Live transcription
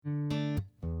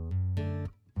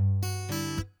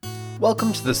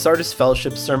Welcome to the Sardis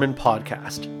Fellowship Sermon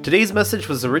Podcast. Today's message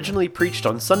was originally preached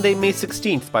on Sunday, May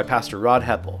 16th by Pastor Rod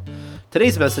Heppel.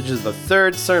 Today's message is the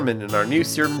third sermon in our new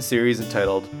sermon series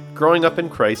entitled Growing Up in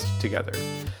Christ Together.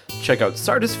 Check out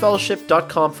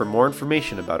sardisfellowship.com for more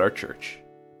information about our church.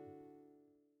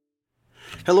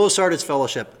 Hello, Sardis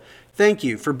Fellowship. Thank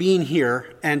you for being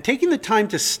here and taking the time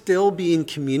to still be in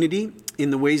community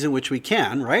in the ways in which we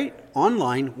can, right?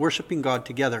 Online, worshiping God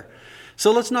together.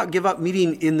 So let's not give up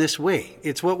meeting in this way.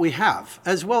 It's what we have,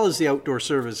 as well as the outdoor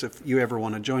service if you ever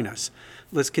want to join us.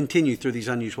 Let's continue through these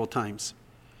unusual times.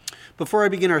 Before I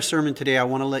begin our sermon today, I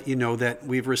want to let you know that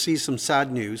we've received some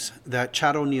sad news that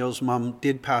Chad O'Neill's mom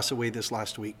did pass away this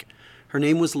last week. Her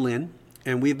name was Lynn,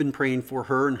 and we've been praying for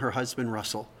her and her husband,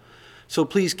 Russell. So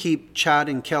please keep Chad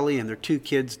and Kelly and their two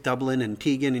kids, Dublin and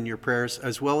Tegan, in your prayers,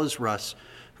 as well as Russ,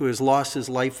 who has lost his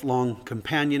lifelong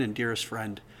companion and dearest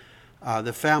friend.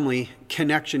 The family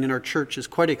connection in our church is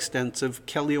quite extensive.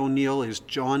 Kelly O'Neill is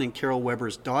John and Carol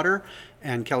Weber's daughter,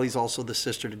 and Kelly's also the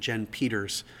sister to Jen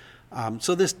Peters.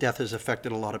 So this death has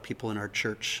affected a lot of people in our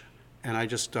church, and I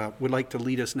just would like to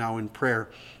lead us now in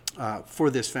prayer for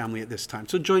this family at this time.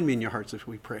 So join me in your hearts as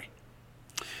we pray.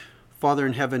 Father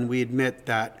in heaven, we admit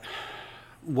that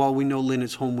while we know Lynn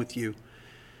is home with you,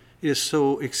 it is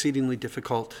so exceedingly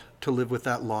difficult to live with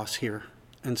that loss here.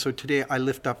 And so today I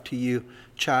lift up to you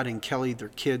Chad and Kelly, their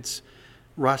kids,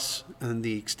 Russ, and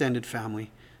the extended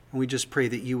family. And we just pray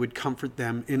that you would comfort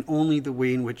them in only the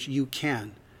way in which you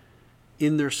can,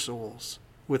 in their souls,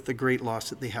 with the great loss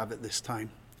that they have at this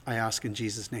time. I ask in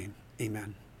Jesus' name,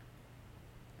 amen.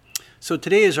 So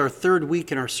today is our third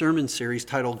week in our sermon series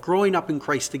titled Growing Up in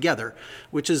Christ Together,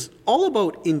 which is all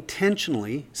about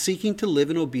intentionally seeking to live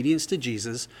in obedience to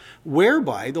Jesus,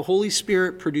 whereby the Holy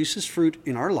Spirit produces fruit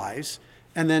in our lives,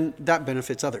 and then that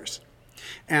benefits others.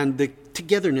 And the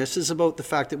togetherness is about the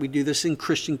fact that we do this in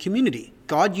Christian community.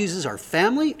 God uses our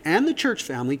family and the church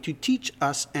family to teach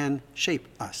us and shape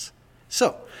us.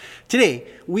 So today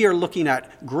we are looking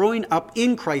at growing up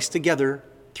in Christ together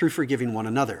through forgiving one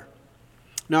another.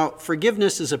 Now,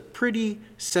 forgiveness is a pretty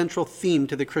central theme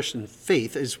to the Christian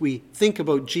faith as we think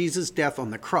about Jesus' death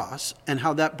on the cross and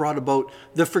how that brought about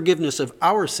the forgiveness of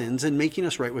our sins and making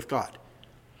us right with God.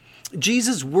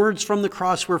 Jesus' words from the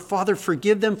cross were, "Father,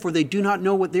 forgive them, for they do not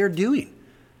know what they're doing."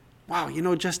 Wow,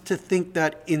 just to think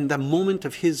that in the moment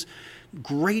of his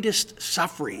greatest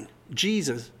suffering,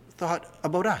 Jesus thought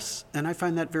about us. And I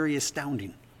find that very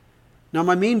astounding. Now,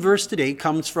 my main verse today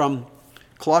comes from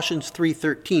Colossians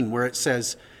 3:13, where it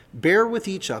says, "Bear with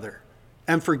each other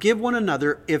and forgive one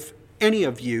another if any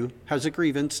of you has a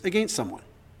grievance against someone.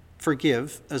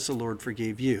 Forgive as the Lord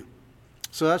forgave you."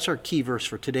 So that's our key verse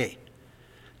for today.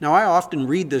 Now, I often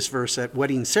read this verse at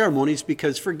wedding ceremonies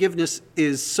because forgiveness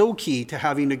is so key to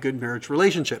having a good marriage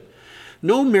relationship.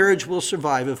 No marriage will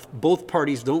survive if both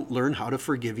parties don't learn how to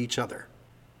forgive each other.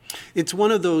 It's one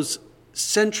of those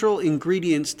central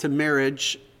ingredients to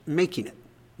marriage making it.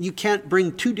 You can't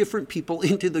bring two different people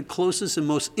into the closest and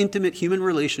most intimate human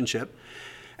relationship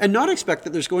and not expect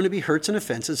that there's going to be hurts and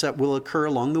offenses that will occur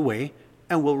along the way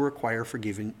and will require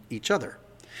forgiving each other.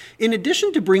 In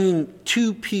addition to bringing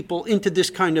two people into this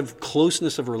kind of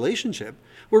closeness of relationship,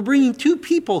 we're bringing two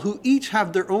people who each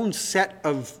have their own set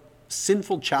of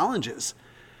sinful challenges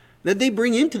that they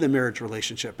bring into the marriage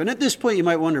relationship. And at this point, you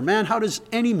might wonder, man, how does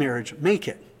any marriage make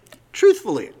it?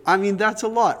 Truthfully, that's a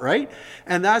lot, right?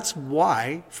 And that's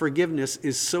why forgiveness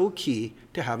is so key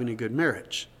to having a good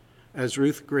marriage. As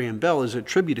Ruth Graham Bell is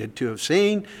attributed to have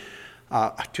said,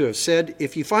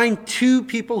 if you find two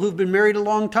people who've been married a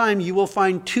long time, you will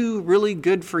find two really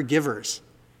good forgivers.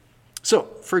 So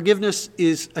forgiveness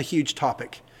is a huge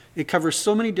topic. It covers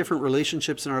so many different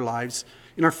relationships in our lives,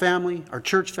 in our family, our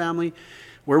church family,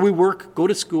 where we work, go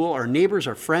to school, our neighbors,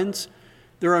 our friends.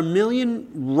 There are a million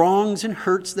wrongs and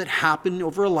hurts that happen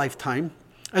over a lifetime,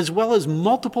 as well as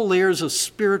multiple layers of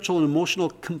spiritual and emotional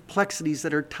complexities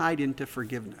that are tied into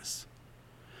forgiveness.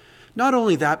 Not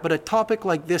only that, but a topic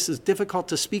like this is difficult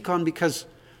to speak on because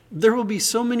there will be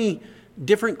so many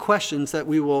different questions that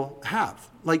we will have,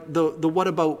 like the what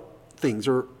about things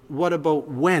or what about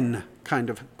when kind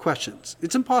of questions.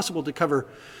 It's impossible to cover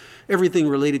everything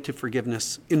related to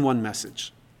forgiveness in one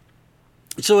message.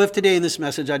 So if today in this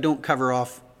message I don't cover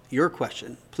off your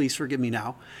question, please forgive me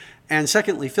now. And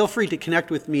secondly, feel free to connect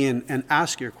with me and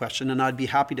ask your question, and I'd be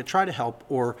happy to try to help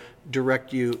or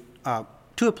direct you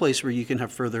to a place where you can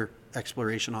have further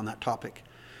exploration on that topic.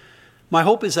 My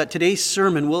hope is that today's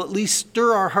sermon will at least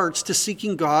stir our hearts to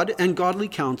seeking God and godly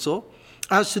counsel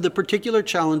as to the particular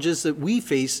challenges that we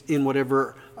face in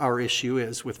whatever our issue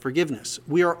is with forgiveness.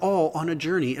 We are all on a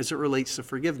journey as it relates to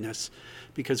forgiveness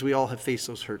because we all have faced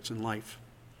those hurts in life.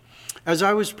 As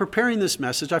I was preparing this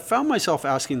message, I found myself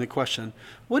asking the question,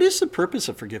 what is the purpose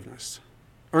of forgiveness?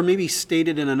 Or maybe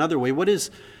stated in another way, what is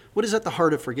at the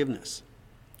heart of forgiveness?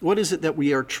 What is it that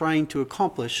we are trying to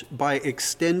accomplish by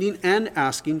extending and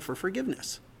asking for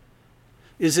forgiveness?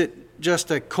 Is it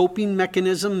just a coping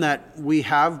mechanism that we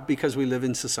have because we live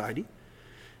in society?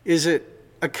 Is it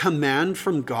a command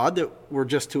from God that we're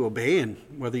just to obey, and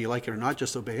whether you like it or not,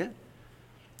 just obey it?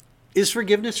 Is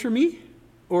forgiveness for me,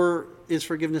 or is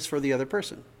forgiveness for the other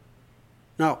person?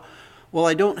 Now, well,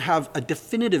 I don't have a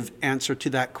definitive answer to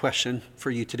that question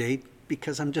for you today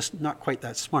because I'm just not quite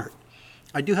that smart.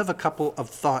 I do have a couple of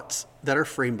thoughts that are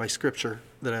framed by Scripture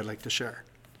that I'd like to share.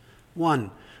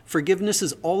 One, forgiveness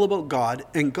is all about God,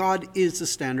 and God is the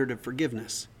standard of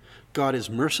forgiveness. God is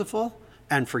merciful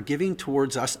and forgiving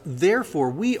towards us. Therefore,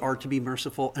 we are to be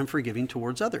merciful and forgiving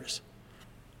towards others.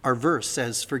 Our verse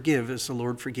says, "Forgive as the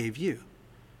Lord forgave you."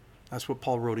 That's what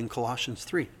Paul wrote in Colossians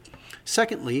 3.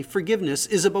 Secondly, forgiveness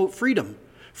is about freedom.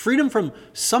 Freedom from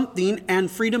something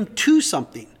and freedom to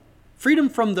something. Freedom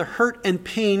from the hurt and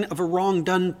pain of a wrong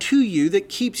done to you that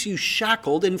keeps you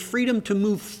shackled, and freedom to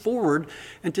move forward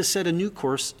and to set a new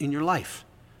course in your life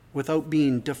without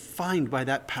being defined by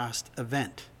that past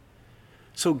event.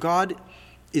 So God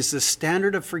is the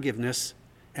standard of forgiveness,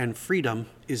 and freedom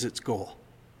is its goal.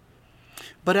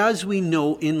 But as we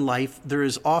know in life, there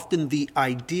is often the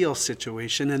ideal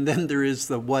situation, and then there is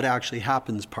the what actually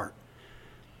happens part.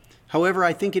 However,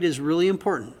 I think it is really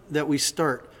important that we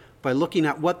start by looking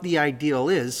at what the ideal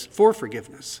is for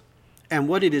forgiveness and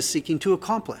what it is seeking to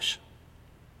accomplish.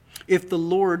 If the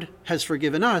Lord has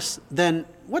forgiven us, then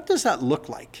what does that look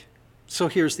like? So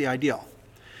here's the ideal.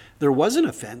 There was an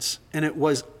offense, and it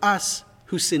was us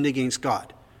who sinned against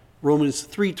God. Romans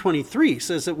 3:23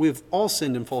 says that we've all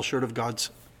sinned and fall short of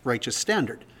God's righteous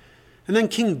standard. And then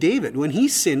King David, when he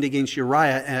sinned against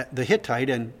Uriah the Hittite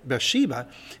and Bathsheba,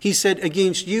 he said,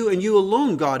 "Against you and you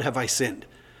alone, God, have I sinned."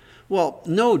 Well,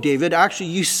 no, David, actually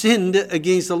you sinned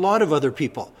against a lot of other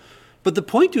people. But the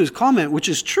point to his comment, which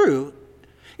is true,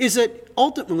 is that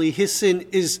ultimately his sin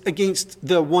is against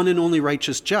the one and only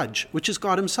righteous judge, which is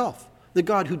God himself, the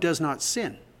God who does not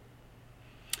sin.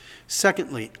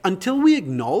 Secondly, until we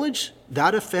acknowledge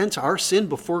that offense, our sin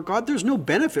before God, there's no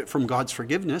benefit from God's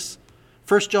forgiveness.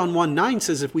 1 John 1:9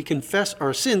 says if we confess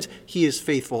our sins, he is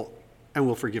faithful and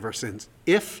will forgive our sins.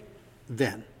 If,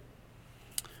 then.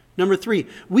 Number 3,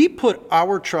 we put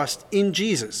our trust in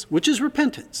Jesus, which is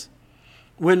repentance.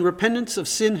 When repentance of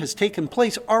sin has taken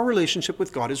place, our relationship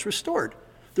with God is restored.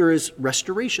 There is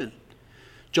restoration.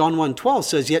 John 1:12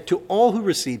 says, "Yet to all who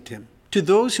received him, to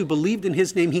those who believed in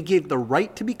his name, he gave the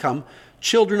right to become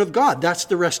children of God." That's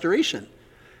the restoration.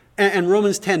 And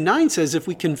Romans 10:9 says, if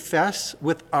we confess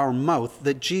with our mouth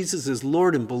that Jesus is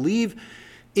Lord and believe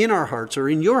in our hearts, or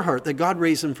in your heart, that God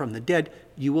raised him from the dead,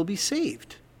 you will be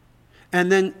saved. And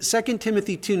then 2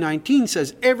 Timothy 2:19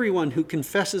 says, everyone who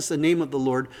confesses the name of the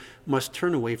Lord must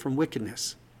turn away from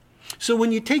wickedness. So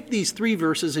when you take these 3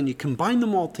 verses and you combine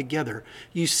them all together,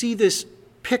 you see this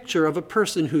picture of a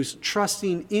person who's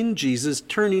trusting in Jesus,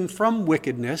 turning from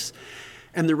wickedness,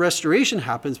 and the restoration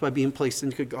happens by being placed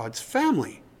into God's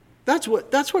family. That's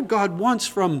what God wants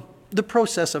from the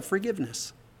process of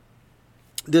forgiveness.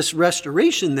 This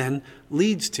restoration then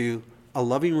leads to a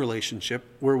loving relationship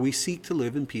where we seek to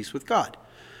live in peace with God.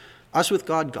 Us with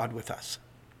God, God with us.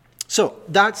 So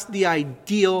that's the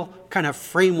ideal kind of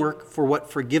framework for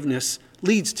what forgiveness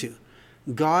leads to.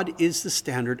 God is the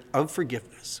standard of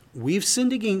forgiveness. We've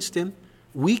sinned against him.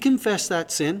 We confess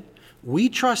that sin. We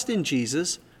trust in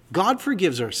Jesus. God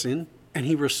forgives our sin, and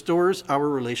he restores our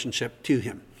relationship to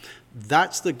him.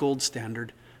 That's the gold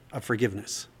standard of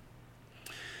forgiveness.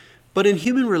 But in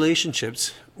human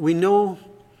relationships, we know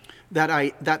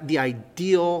that the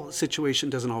ideal situation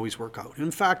doesn't always work out.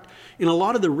 In fact, in a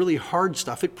lot of the really hard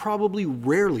stuff, it probably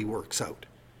rarely works out.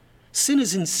 Sin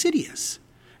is insidious.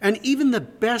 And even the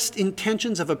best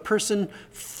intentions of a person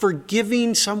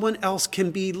forgiving someone else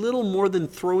can be little more than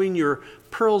throwing your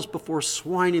pearls before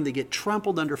swine and they get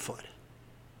trampled underfoot.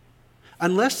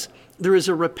 Unless there is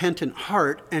a repentant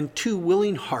heart and 2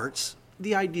 willing hearts,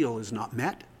 the ideal is not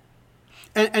met.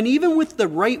 And even with the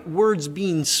right words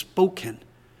being spoken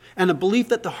and a belief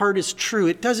that the heart is true,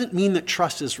 it doesn't mean that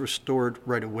trust is restored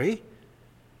right away.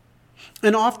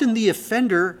 And often the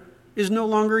offender is no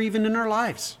longer even in our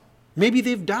lives. Maybe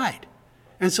they've died.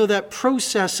 And so that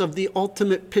process of the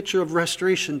ultimate picture of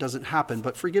restoration doesn't happen,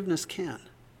 but forgiveness can.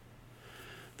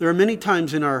 There are many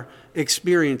times in our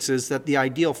experiences that the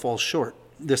ideal falls short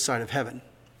this side of heaven.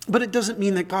 But it doesn't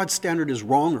mean that God's standard is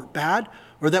wrong or bad,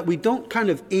 or that we don't kind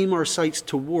of aim our sights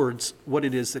towards what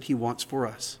it is that he wants for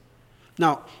us.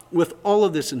 Now, with all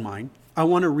of this in mind, I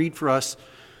want to read for us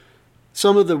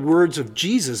some of the words of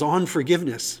Jesus on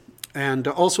forgiveness, and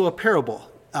also a parable.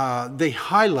 They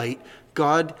highlight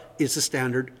God is the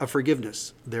standard of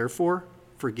forgiveness. Therefore,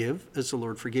 forgive as the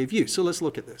Lord forgave you. So let's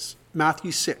look at this.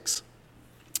 Matthew 6.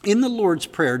 In the Lord's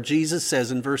Prayer, Jesus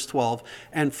says in verse 12,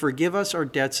 and forgive us our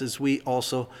debts as we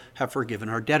also have forgiven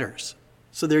our debtors.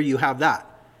 So there you have that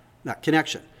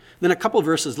connection. Then a couple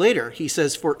verses later, he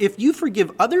says, for if you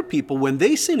forgive other people when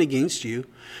they sin against you,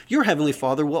 your heavenly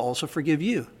Father will also forgive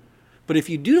you. But if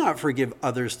you do not forgive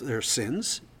others their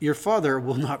sins, your Father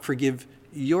will not forgive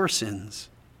your sins.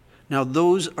 Now,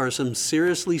 those are some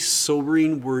seriously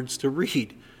sobering words to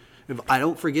read. If I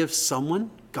don't forgive someone,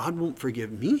 God won't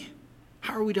forgive me?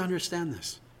 How are we to understand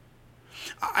this?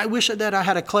 I wish that I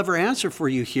had a clever answer for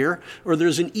you here, or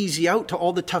there's an easy out to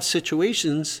all the tough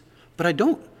situations, but I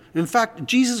don't. In fact,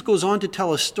 Jesus goes on to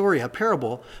tell a story, a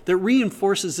parable, that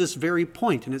reinforces this very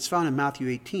point, and it's found in Matthew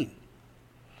 18.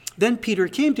 Then Peter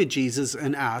came to Jesus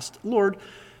and asked, Lord,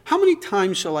 how many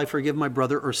times shall I forgive my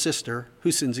brother or sister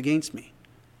who sins against me?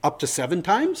 Up to 7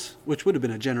 times? Which would have been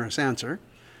a generous answer.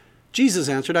 Jesus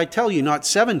answered, I tell you, not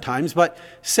 7 times, but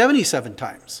 77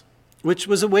 times, which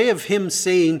was a way of him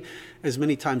saying as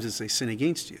many times as they sin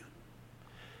against you.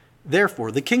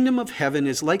 Therefore, the kingdom of heaven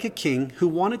is like a king who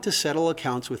wanted to settle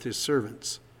accounts with his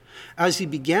servants. As he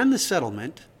began the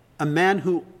settlement, a man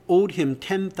who owed him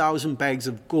 10,000 bags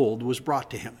of gold was brought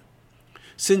to him.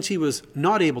 Since he was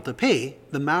not able to pay,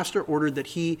 the master ordered that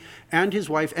he and his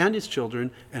wife and his children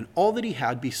and all that he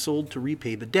had be sold to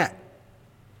repay the debt.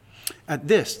 At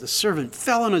this, the servant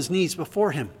fell on his knees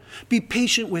before him. Be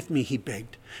patient with me, he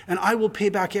begged, and I will pay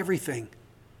back everything.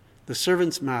 The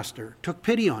servant's master took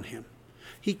pity on him.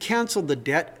 He canceled the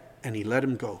debt and he let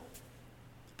him go.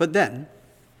 But then,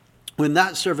 when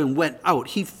that servant went out,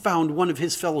 he found one of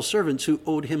his fellow servants who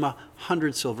owed him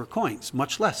 100 silver coins,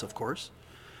 much less, of course.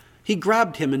 He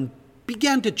grabbed him and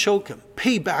began to choke him.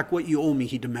 Pay back what you owe me,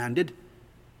 he demanded.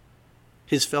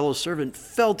 His fellow servant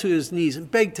fell to his knees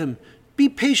and begged him, be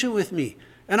patient with me,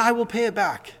 and I will pay it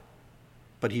back.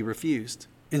 But he refused.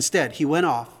 Instead, he went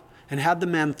off and had the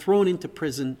man thrown into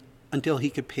prison until he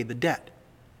could pay the debt.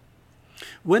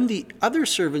 When the other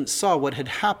servants saw what had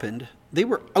happened, they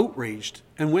were outraged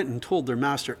and went and told their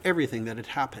master everything that had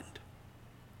happened.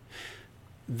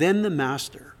 Then the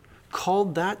master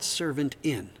called that servant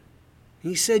in.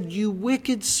 He said, you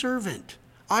wicked servant,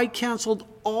 I canceled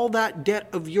all that debt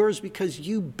of yours because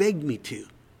you begged me to.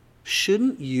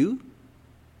 Shouldn't you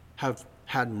have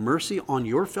had mercy on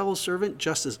your fellow servant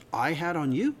just as I had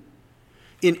on you?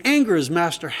 In anger, his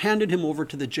master handed him over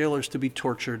to the jailers to be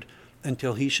tortured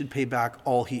until he should pay back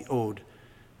all he owed.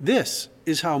 This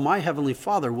is how my heavenly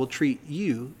Father will treat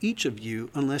you, each of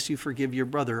you, unless you forgive your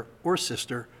brother or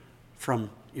sister from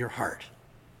your heart.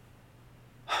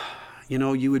 You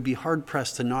know, you would be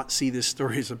hard-pressed to not see this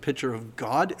story as a picture of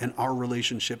God and our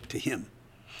relationship to him.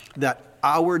 That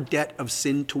our debt of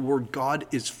sin toward God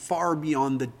is far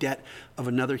beyond the debt of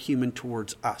another human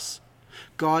towards us.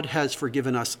 God has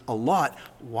forgiven us a lot.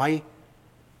 Why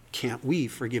can't we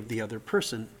forgive the other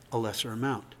person a lesser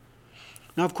amount?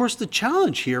 Now, of course, the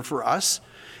challenge here for us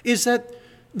is that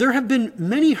there have been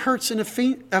many hurts and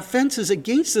offenses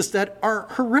against us that are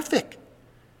horrific.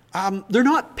 They're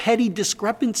not petty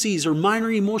discrepancies or minor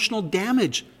emotional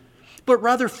damage, but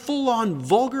rather full-on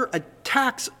vulgar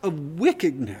attacks of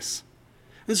wickedness.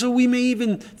 And so we may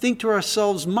even think to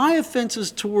ourselves, my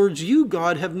offenses towards you,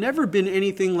 God, have never been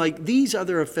anything like these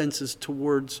other offenses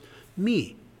towards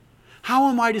me. How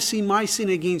am I to see my sin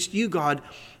against you, God,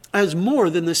 as more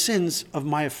than the sins of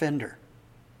my offender?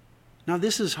 Now,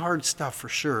 this is hard stuff for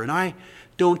sure, and I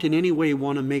don't in any way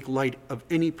want to make light of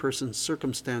any person's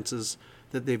circumstances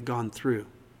that they've gone through.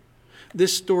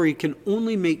 This story can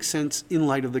only make sense in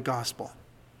light of the gospel,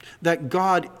 that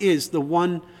God is the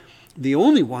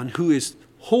only one who is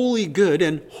wholly good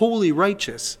and wholly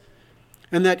righteous,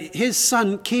 and that his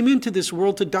Son came into this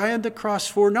world to die on the cross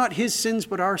for not his sins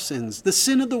but our sins. The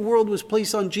sin of the world was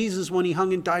placed on Jesus when he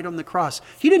hung and died on the cross.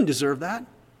 He didn't deserve that.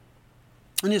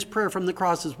 And his prayer from the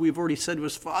cross, as we've already said,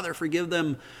 was, Father, forgive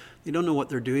them. They don't know what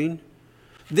they're doing.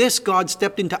 This God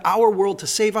stepped into our world to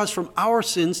save us from our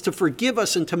sins, to forgive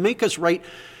us and to make us right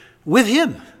with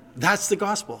him. That's the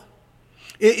gospel.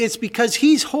 It's because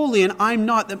he's holy and I'm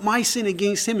not that my sin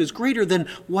against him is greater than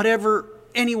whatever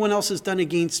anyone else has done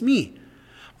against me.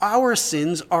 Our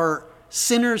sins are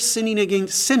sinners sinning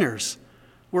against sinners,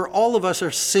 where all of us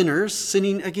are sinners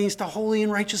sinning against a holy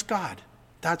and righteous God.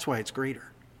 That's why it's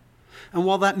greater. And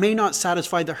while that may not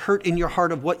satisfy the hurt in your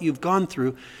heart of what you've gone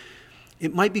through,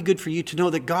 it might be good for you to know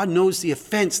that God knows the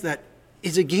offense that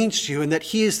is against you and that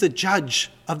he is the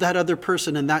judge of that other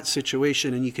person in that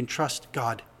situation, and you can trust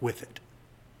God with it.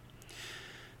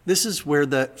 This is where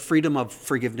the freedom of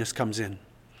forgiveness comes in.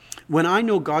 When I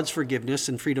know God's forgiveness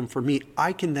and freedom for me,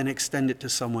 I can then extend it to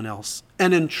someone else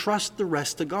and entrust the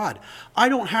rest to God. I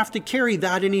don't have to carry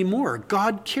that anymore.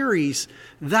 God carries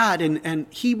that, and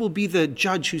he will be the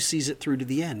judge who sees it through to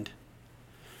the end.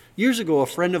 Years ago, a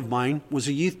friend of mine was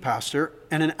a youth pastor,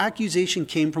 and an accusation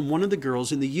came from one of the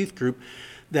girls in the youth group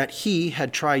that he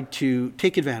had tried to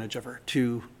take advantage of her,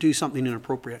 to do something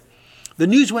inappropriate. The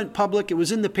news went public, it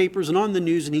was in the papers and on the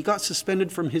news, and he got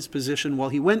suspended from his position while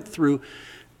he went through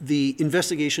the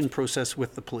investigation process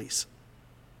with the police.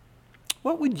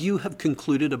 What would you have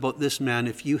concluded about this man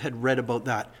if you had read about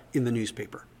that in the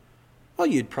newspaper? Well,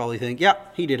 you'd probably think, yeah,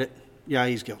 he did it. Yeah,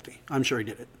 he's guilty. I'm sure he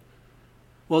did it.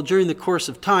 Well, during the course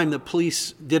of time, the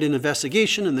police did an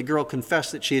investigation, and the girl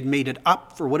confessed that she had made it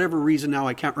up for whatever reason now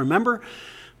I can't remember,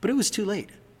 but it was too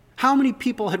late. How many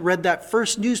people had read that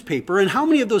first newspaper, and how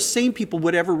many of those same people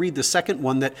would ever read the second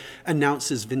one that announced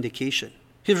his vindication?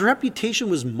 His reputation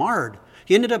was marred.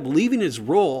 He ended up leaving his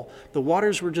role. The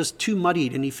waters were just too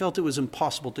muddied, and he felt it was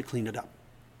impossible to clean it up.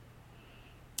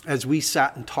 As we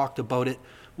sat and talked about it,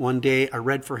 one day I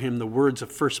read for him the words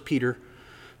of 1 Peter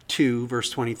 2, verse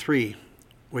 23,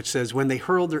 which says, "When they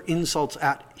hurled their insults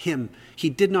at him, he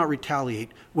did not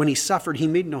retaliate. When he suffered, he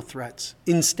made no threats.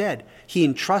 Instead, he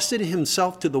entrusted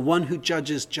himself to the one who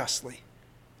judges justly."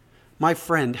 My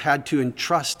friend had to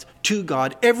entrust to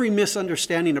God every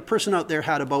misunderstanding a person out there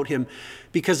had about him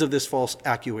because of this false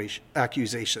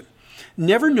accusation.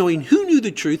 Never knowing who knew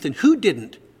the truth and who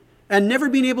didn't, and never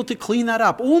being able to clean that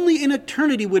up. Only in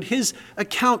eternity would his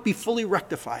account be fully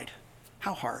rectified.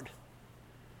 How hard.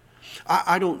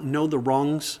 I don't know the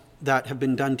wrongs that have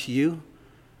been done to you,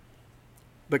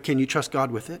 but can you trust God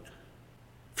with it?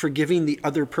 Forgiving the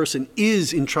other person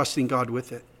is entrusting God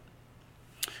with it.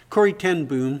 Corrie ten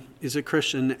Boom is a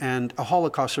Christian and a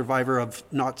Holocaust survivor of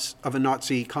a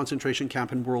Nazi concentration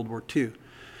camp in World War II.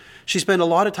 She spent a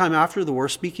lot of time after the war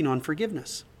speaking on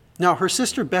forgiveness. Now, her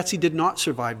sister Betsy did not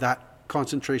survive that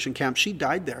concentration camp. She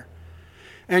died there.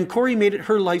 And Corrie made it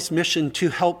her life's mission to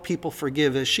help people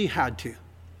forgive as she had to.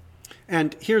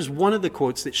 And here's one of the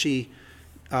quotes that she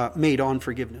made on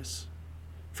forgiveness.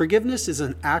 "Forgiveness is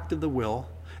an act of the will,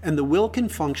 and the will can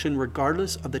function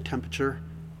regardless of the temperature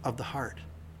of the heart."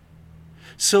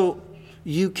 So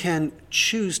you can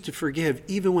choose to forgive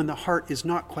even when the heart is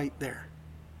not quite there.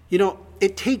 You know,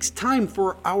 it takes time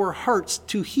for our hearts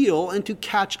to heal and to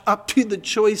catch up to the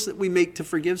choice that we make to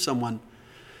forgive someone.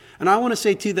 And I want to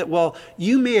say too that while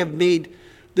you may have made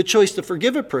the choice to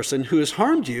forgive a person who has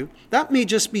harmed you, that may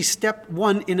just be step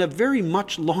one in a very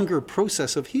much longer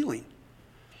process of healing.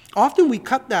 Often we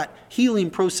cut that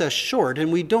healing process short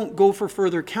and we don't go for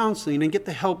further counseling and get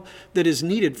the help that is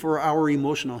needed for our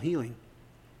emotional healing.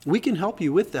 We can help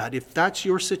you with that if that's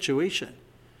your situation.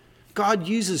 God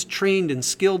uses trained and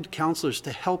skilled counselors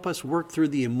to help us work through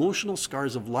the emotional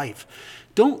scars of life.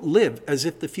 Don't live as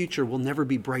if the future will never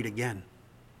be bright again.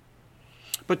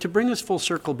 But to bring us full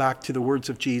circle back to the words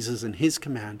of Jesus and his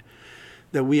command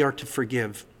that we are to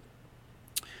forgive,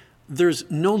 there's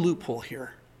no loophole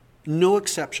here, no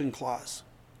exception clause.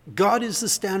 God is the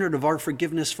standard of our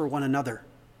forgiveness for one another.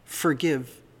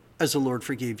 Forgive as the Lord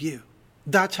forgave you.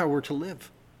 That's how we're to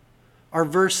live. Our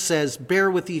verse says,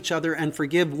 "Bear with each other and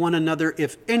forgive one another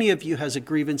if any of you has a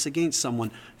grievance against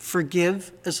someone.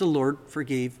 Forgive as the Lord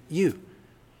forgave you."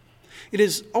 It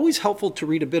is always helpful to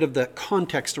read a bit of the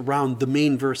context around the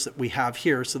main verse that we have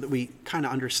here so that we kind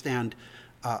of understand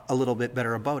a little bit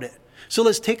better about it. So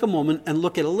let's take a moment and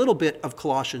look at a little bit of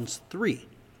Colossians 3.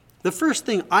 The first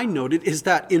thing I noted is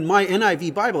that in my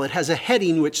NIV Bible, it has a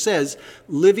heading which says,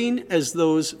 "Living as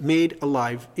those made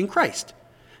alive in Christ."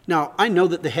 Now, I know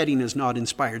that the heading is not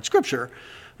inspired scripture,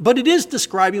 but it is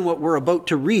describing what we're about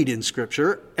to read in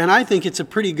scripture, and I think it's a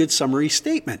pretty good summary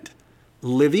statement.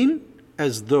 Living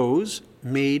as those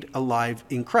made alive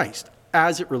in Christ,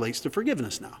 as it relates to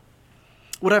forgiveness now.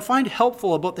 What I find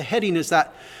helpful about the heading is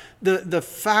that the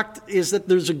fact is that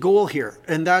there's a goal here,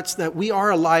 and that's that we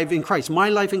are alive in Christ. My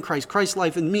life in Christ, Christ's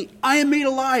life in me. I am made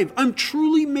alive. I'm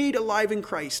truly made alive in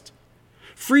Christ.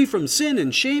 Free from sin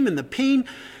and shame and the pain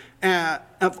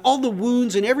of all the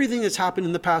wounds and everything that's happened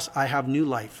in the past, I have new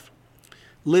life.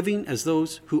 Living as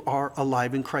those who are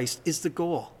alive in Christ is the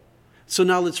goal. So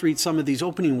now let's read some of these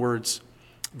opening words.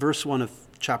 Verse 1 of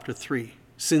chapter 3.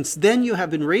 "Since then you have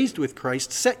been raised with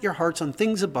Christ, set your hearts on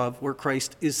things above where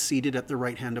Christ is seated at the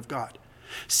right hand of God.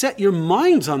 Set your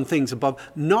minds on things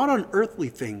above, not on earthly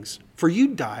things. For you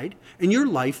died, and your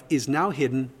life is now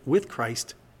hidden with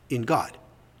Christ in God.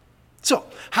 So,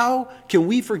 how can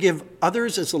we forgive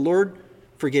others as the Lord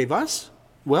forgave us?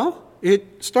 Well,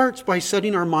 it starts by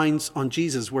setting our minds on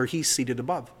Jesus where he's seated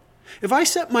above. If I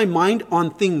set my mind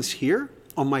on things here,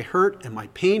 on my hurt and my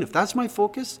pain, if that's my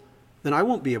focus, then I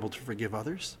won't be able to forgive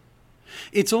others.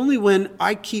 It's only when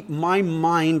I keep my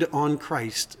mind on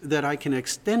Christ that I can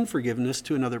extend forgiveness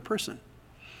to another person.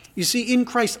 You see, in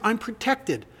Christ, I'm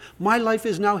protected. My life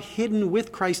is now hidden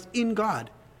with Christ in God.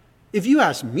 If you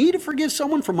ask me to forgive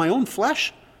someone from my own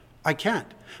flesh, I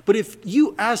can't. But if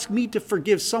you ask me to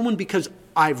forgive someone because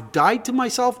I've died to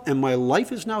myself and my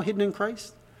life is now hidden in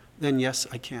Christ, then yes,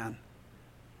 I can.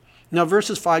 Now,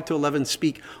 verses 5 to 11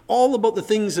 speak all about the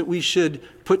things that we should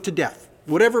put to death,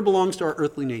 whatever belongs to our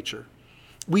earthly nature.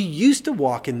 We used to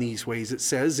walk in these ways, it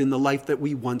says, in the life that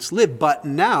we once lived, but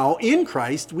now in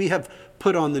Christ we have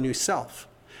put on the new self.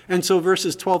 And so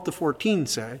verses 12 to 14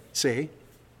 say,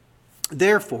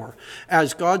 therefore,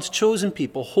 as God's chosen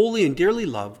people, holy and dearly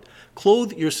loved,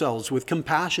 clothe yourselves with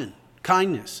compassion,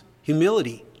 kindness,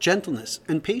 humility, gentleness,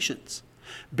 and patience.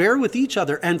 Bear with each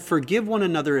other and forgive one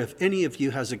another if any of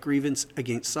you has a grievance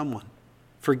against someone.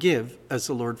 Forgive as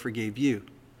the Lord forgave you.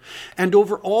 And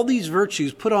over all these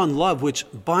virtues, put on love, which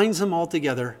binds them all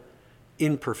together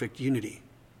in perfect unity.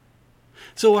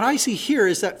 So what I see here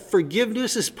is that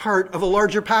forgiveness is part of a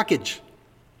larger package.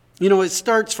 You know, it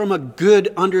starts from a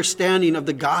good understanding of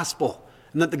the gospel,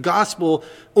 and that the gospel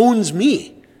owns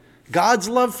me. God's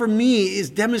love for me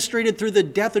is demonstrated through the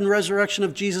death and resurrection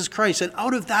of Jesus Christ. And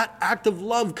out of that act of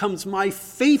love comes my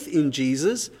faith in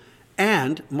Jesus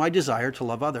and my desire to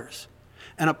love others.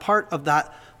 And a part of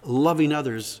that loving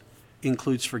others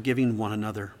includes forgiving one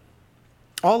another.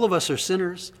 All of us are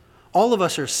sinners. All of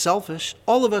us are selfish.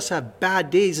 All of us have bad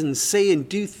days and say and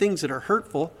do things that are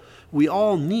hurtful. We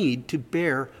all need to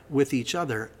bear with each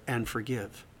other and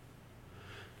forgive.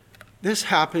 This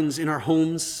happens in our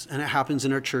homes and it happens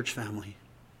in our church family.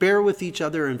 Bear with each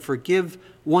other and forgive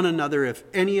one another if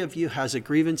any of you has a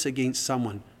grievance against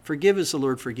someone. Forgive as the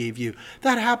Lord forgave you.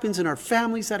 That happens in our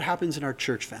families. That happens in our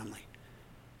church family.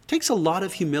 It takes a lot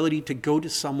of humility to go to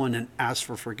someone and ask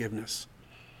for forgiveness.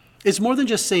 It's more than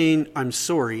just saying, I'm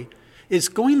sorry. It's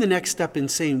going the next step in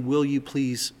saying, will you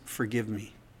please forgive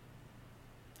me?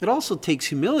 It also takes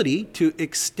humility to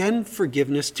extend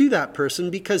forgiveness to that person,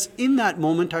 because in that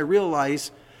moment I realize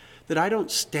that I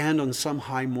don't stand on some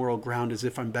high moral ground as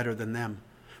if I'm better than them.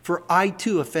 For I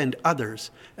too offend others,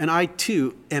 and I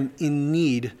too am in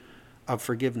need of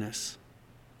forgiveness.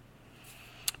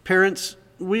 Parents,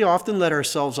 we often let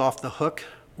ourselves off the hook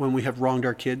when we have wronged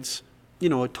our kids. You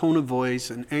know, a tone of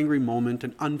voice, an angry moment,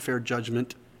 an unfair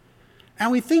judgment.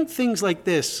 And we think things like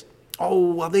this,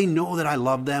 oh, well, they know that I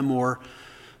love them, or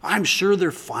I'm sure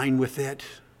they're fine with it.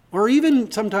 Or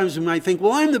even sometimes we might think,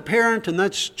 well, I'm the parent and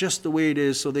that's just the way it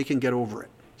is, so they can get over it.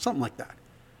 Something like that.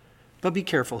 But be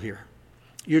careful here.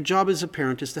 Your job as a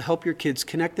parent is to help your kids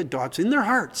connect the dots in their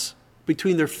hearts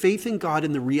between their faith in God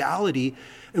and the reality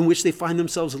in which they find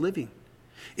themselves living.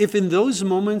 If in those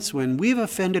moments when we've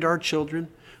offended our children,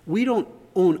 we don't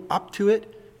own up to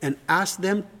it and ask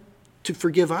them to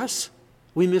forgive us,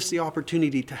 we miss the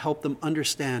opportunity to help them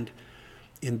understand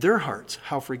in their hearts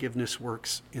how forgiveness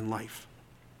works in life.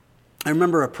 I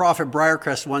remember a prophet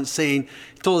Briarcrest once saying,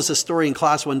 he told us a story in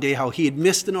class one day how he had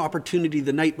missed an opportunity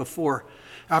the night before.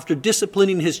 After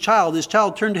disciplining his child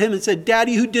turned to him and said,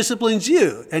 Daddy, who disciplines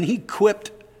you? And he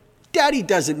quipped, Daddy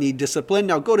doesn't need discipline,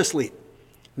 now go to sleep.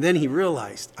 Then he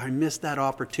realized, I missed that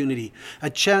opportunity, a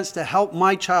chance to help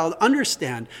my child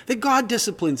understand that God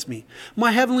disciplines me.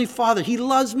 My Heavenly Father, He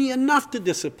loves me enough to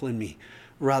discipline me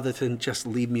rather than just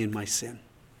leave me in my sin.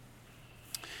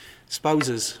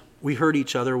 Spouses, we hurt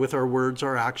each other with our words,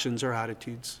 our actions, our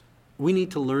attitudes. We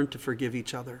need to learn to forgive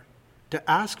each other, to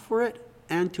ask for it,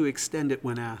 and to extend it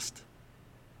when asked.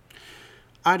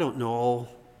 I don't know all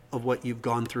of what you've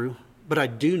gone through, but I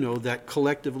do know that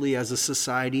collectively as a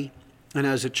society and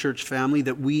as a church family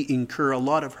that we incur a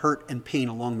lot of hurt and pain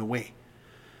along the way.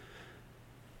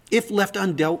 If left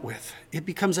undealt with, it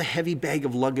becomes a heavy bag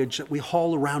of luggage that we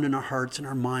haul around in our hearts and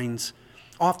our minds,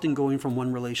 often going from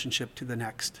one relationship to the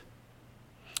next.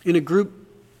 In a group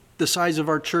the size of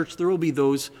our church, there will be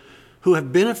those who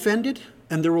have been offended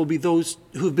and there will be those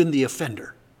who have been the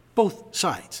offender, both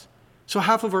sides. So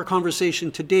half of our conversation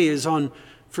today is on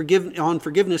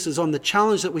forgiveness, is on the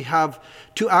challenge that we have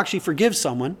to actually forgive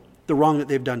someone, the wrong that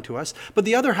they've done to us. But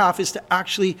the other half is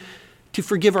to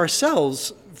forgive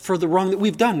ourselves for the wrong that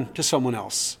we've done to someone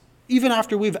else, even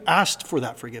after we've asked for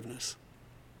that forgiveness.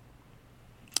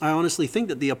 I honestly think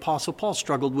that the Apostle Paul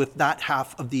struggled with that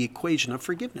half of the equation of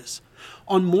forgiveness.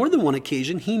 On more than one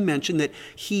occasion, he mentioned that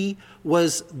he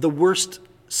was the worst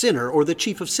sinner or the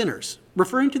chief of sinners,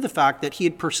 referring to the fact that he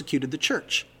had persecuted the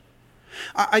church.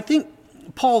 I think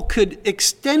Paul could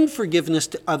extend forgiveness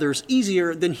to others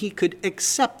easier than he could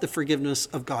accept the forgiveness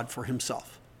of God for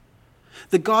himself.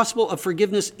 The gospel of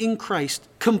forgiveness in Christ,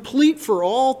 complete for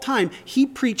all time, he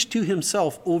preached to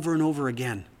himself over and over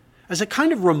again as a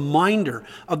kind of reminder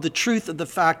of the truth of the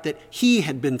fact that he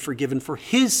had been forgiven for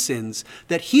his sins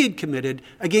that he had committed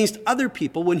against other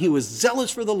people when he was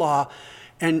zealous for the law.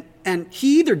 And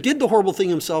he either did the horrible thing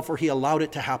himself or he allowed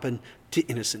it to happen to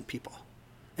innocent people.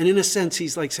 And in a sense,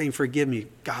 he's like saying, forgive me,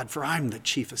 God, for I'm the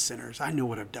chief of sinners. I know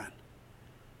what I've done.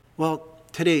 Well,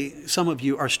 today, some of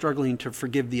you are struggling to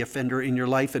forgive the offender in your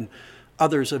life, and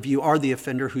others of you are the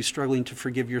offender who's struggling to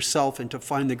forgive yourself and to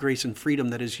find the grace and freedom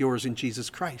that is yours in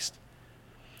Jesus Christ.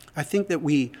 I think that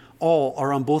we all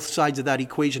are on both sides of that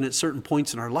equation at certain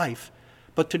points in our life,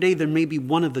 but today there may be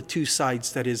one of the two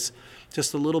sides that is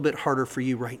just a little bit harder for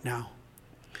you right now.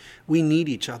 We need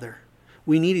each other.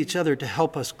 We need each other to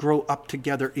help us grow up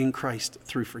together in Christ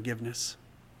through forgiveness.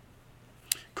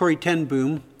 Corrie ten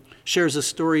Boom shares a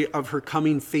story of her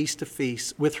coming face to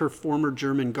face with her former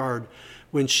German guard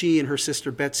when she and her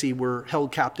sister Betsy were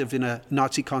held captive in a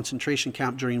Nazi concentration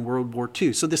camp during World War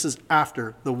II. So this is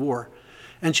after the war.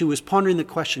 And she was pondering the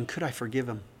question, could I forgive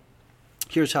him?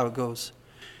 Here's how it goes.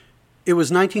 It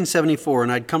was 1974,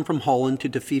 and I'd come from Holland to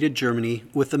defeated Germany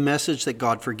with the message that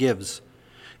God forgives.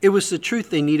 It was the truth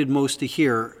they needed most to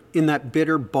hear in that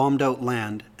bitter, bombed-out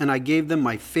land, and I gave them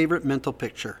my favorite mental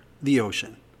picture, the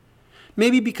ocean.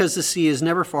 Maybe because the sea is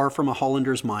never far from a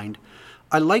Hollander's mind,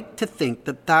 I like to think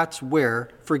that that's where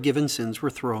forgiven sins were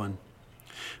thrown.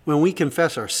 When we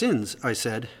confess our sins, I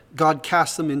said, God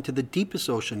casts them into the deepest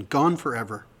ocean, gone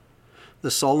forever.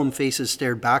 The solemn faces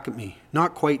stared back at me,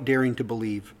 not quite daring to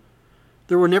believe.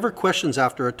 There were never questions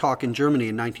after a talk in Germany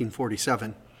in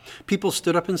 1947. People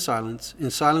stood up in silence. In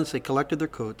silence, they collected their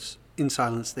coats. In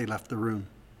silence, they left the room.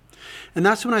 And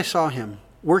that's when I saw him,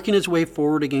 working his way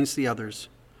forward against the others.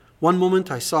 One moment,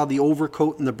 I saw the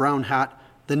overcoat and the brown hat.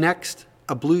 The next,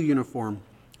 a blue uniform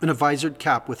and a visored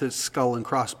cap with its skull and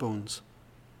crossbones.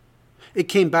 It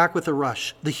came back with a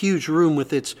rush, the huge room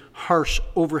with its harsh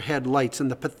overhead lights and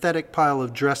the pathetic pile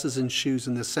of dresses and shoes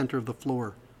in the center of the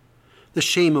floor. The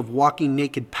shame of walking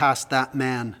naked past that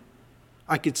man.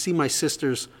 I could see my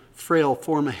sister's frail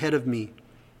form ahead of me,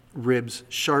 ribs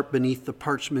sharp beneath the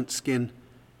parchment skin.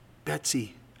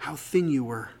 Betsy, how thin you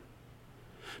were.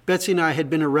 Betsy and I had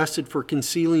been arrested for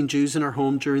concealing Jews in our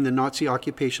home during the Nazi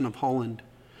occupation of Holland.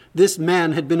 This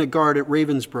man had been a guard at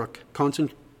Ravensbrück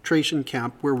concentration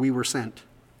camp where we were sent.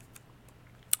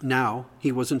 Now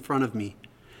he was in front of me,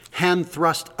 hand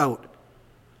thrust out.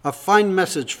 A fine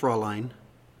message, Fräulein.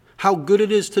 How good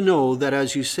it is to know that,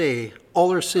 as you say, all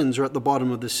our sins are at the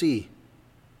bottom of the sea.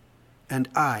 And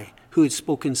I, who had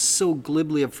spoken so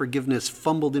glibly of forgiveness,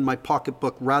 fumbled in my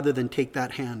pocketbook rather than take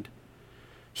that hand.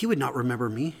 He would not remember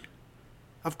me.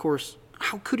 Of course,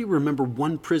 how could he remember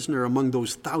one prisoner among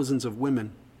those thousands of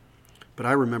women? But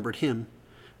I remembered him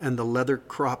and the leather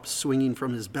crop swinging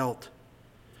from his belt.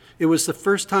 It was the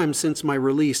first time since my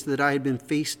release that I had been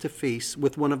face to face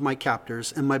with one of my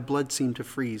captors, and my blood seemed to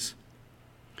freeze.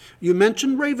 You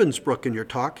mentioned Ravensbrück in your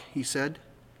talk, he said.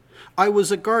 I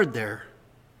was a guard there.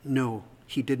 No,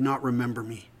 he did not remember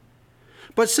me.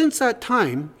 But since that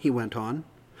time, he went on,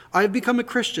 I have become a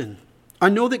Christian. I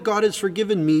know that God has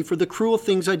forgiven me for the cruel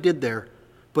things I did there,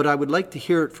 but I would like to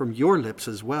hear it from your lips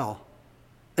as well.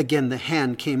 Again, the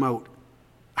hand came out.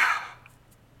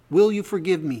 Will you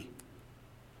forgive me?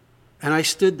 And I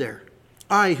stood there,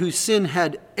 I whose sin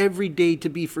had every day to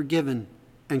be forgiven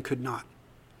and could not.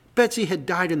 Betsy had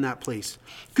died in that place.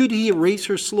 Could he erase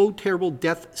her slow, terrible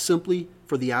death simply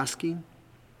for the asking?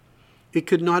 It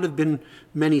could not have been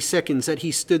many seconds that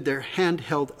he stood there, hand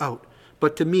held out,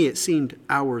 but to me it seemed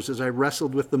hours as I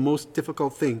wrestled with the most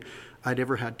difficult thing I'd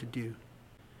ever had to do.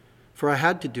 For I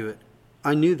had to do it.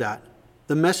 I knew that.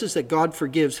 The message that God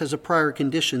forgives has a prior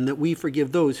condition that we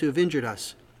forgive those who have injured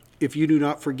us. If you do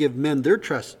not forgive men their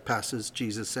trespasses,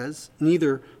 Jesus says,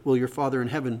 neither will your Father in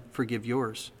heaven forgive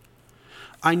yours.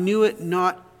 I knew it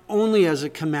not only as a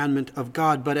commandment of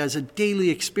God, but as a daily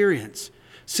experience.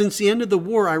 Since the end of the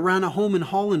war, I ran a home in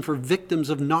Holland for victims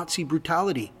of Nazi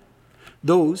brutality.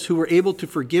 Those who were able to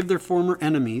forgive their former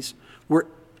enemies were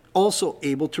also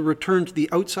able to return to the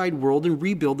outside world and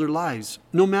rebuild their lives,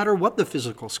 no matter what the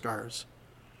physical scars.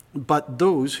 But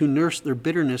those who nursed their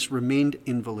bitterness remained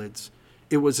invalids.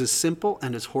 It was as simple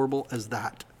and as horrible as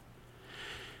that.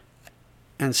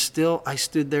 And still I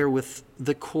stood there with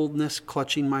the coldness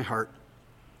clutching my heart.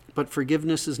 But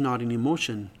forgiveness is not an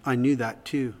emotion. I knew that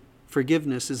too.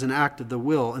 Forgiveness is an act of the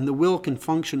will, and the will can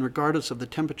function regardless of the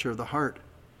temperature of the heart.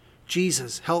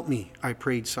 Jesus, help me, I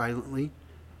prayed silently.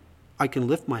 I can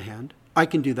lift my hand. I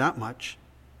can do that much.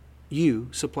 You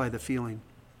supply the feeling.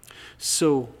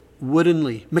 So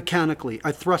woodenly, mechanically,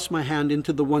 I thrust my hand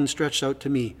into the one stretched out to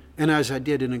me, and as I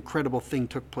did, an incredible thing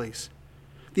took place.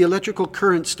 The electrical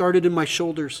current started in my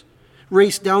shoulders,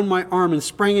 raced down my arm, and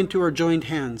sprang into our joined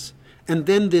hands. And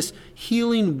then this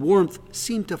healing warmth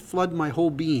seemed to flood my whole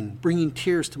being, bringing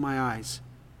tears to my eyes.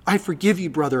 I forgive you,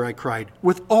 brother, I cried,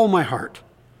 with all my heart.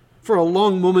 For a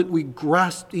long moment we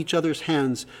grasped each other's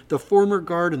hands, the former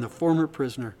guard and the former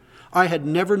prisoner. I had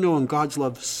never known God's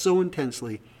love so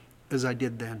intensely as I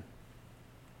did then.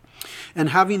 And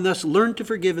having thus learned to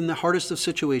forgive in the hardest of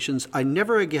situations, I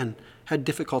never again had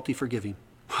difficulty forgiving.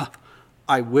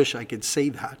 I wish I could say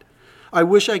that. I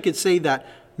wish I could say that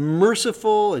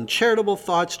merciful and charitable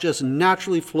thoughts just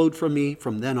naturally flowed from me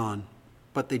from then on,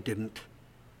 but they didn't.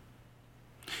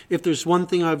 If there's one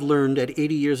thing I've learned at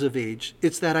 80 years of age,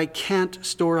 it's that I can't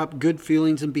store up good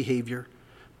feelings and behavior,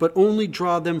 but only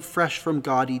draw them fresh from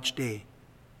God each day.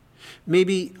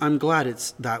 Maybe I'm glad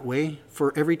it's that way,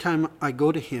 for every time I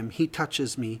go to Him, He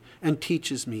touches me and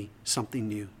teaches me something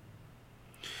new.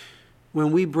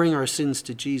 When we bring our sins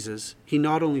to Jesus, He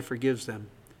not only forgives them,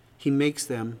 He makes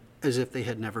them as if they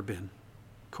had never been.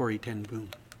 Corrie ten Boom.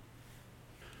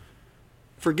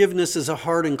 Forgiveness is a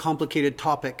hard and complicated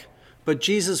topic, but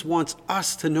Jesus wants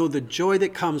us to know the joy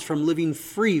that comes from living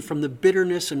free from the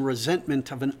bitterness and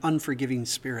resentment of an unforgiving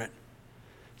spirit.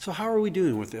 So how are we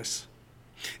doing with this?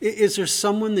 Is there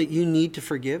someone that you need to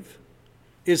forgive?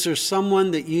 Is there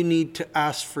someone that you need to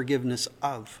ask forgiveness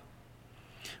of?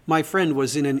 My friend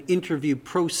was in an interview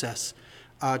process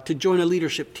to join a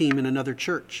leadership team in another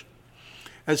church.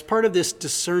 As part of this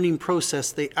discerning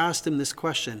process, they asked him this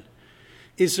question: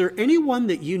 is there anyone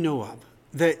that you know of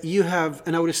that you have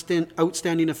an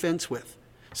outstanding offense with?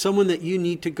 Someone that you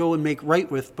need to go and make right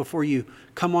with before you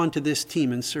come onto this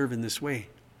team and serve in this way?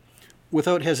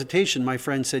 Without hesitation, my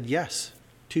friend said yes,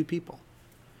 2 people.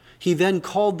 He then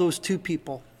called those 2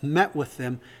 people, met with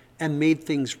them, and made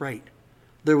things right.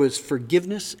 There was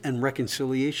forgiveness and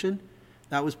reconciliation.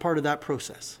 That was part of that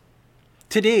process.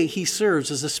 Today, he serves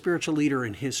as a spiritual leader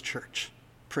in his church.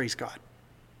 Praise God.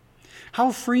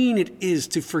 How freeing it is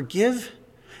to forgive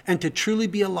and to truly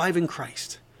be alive in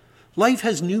Christ. Life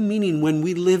has new meaning when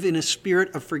we live in a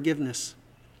spirit of forgiveness.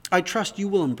 I trust you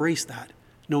will embrace that,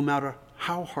 no matter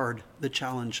how hard the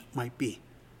challenge might be.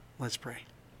 Let's pray.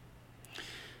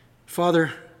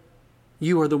 Father,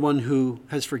 you are the one who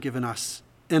has forgiven us,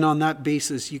 and on that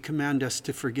basis, you command us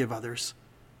to forgive others.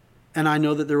 And I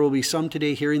know that there will be some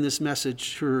today hearing this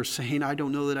message who are saying, I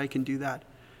don't know that I can do that.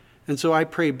 And so I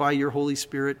pray by your Holy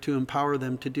Spirit to empower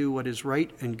them to do what is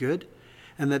right and good,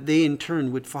 and that they in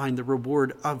turn would find the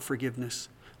reward of forgiveness,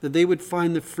 that they would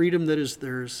find the freedom that is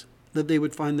theirs, that they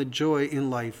would find the joy in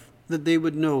life, that they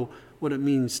would know what it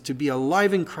means to be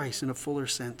alive in Christ in a fuller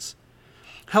sense.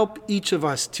 Help each of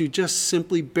us to just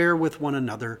simply bear with one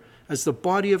another as the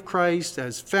body of Christ,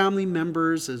 as family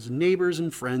members, as neighbors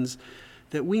and friends,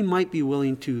 that we might be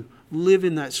willing to live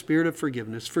in that spirit of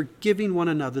forgiveness, forgiving one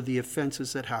another the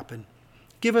offenses that happen.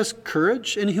 Give us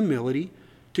courage and humility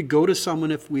to go to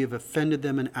someone if we have offended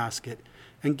them and ask it,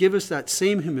 and give us that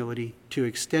same humility to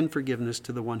extend forgiveness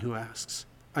to the one who asks.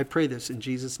 I pray this in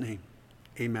Jesus' name.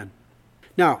 Amen.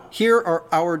 Now, here are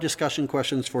our discussion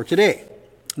questions for today.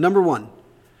 Number 1,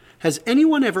 has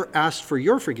anyone ever asked for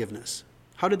your forgiveness?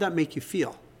 How did that make you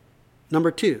feel?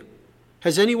 Number 2,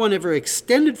 has anyone ever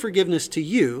extended forgiveness to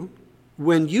you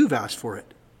when you've asked for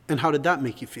it? And how did that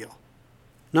make you feel?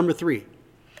 Number 3,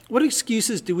 what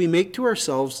excuses do we make to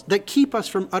ourselves that keep us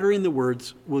from uttering the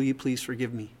words, will you please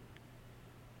forgive me?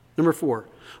 Number 4,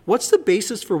 what's the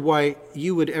basis for why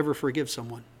you would ever forgive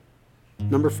someone?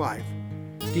 Number 5,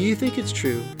 do you think it's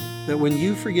true that when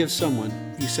you forgive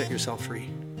someone, you set yourself free?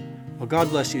 Well, God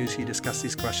bless you as you discuss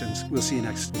these questions. We'll see you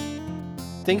next week.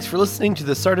 Thanks for listening to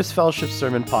the Sardis Fellowship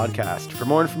Sermon Podcast. For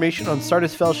more information on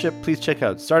Sardis Fellowship, please check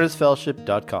out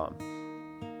sardisfellowship.com.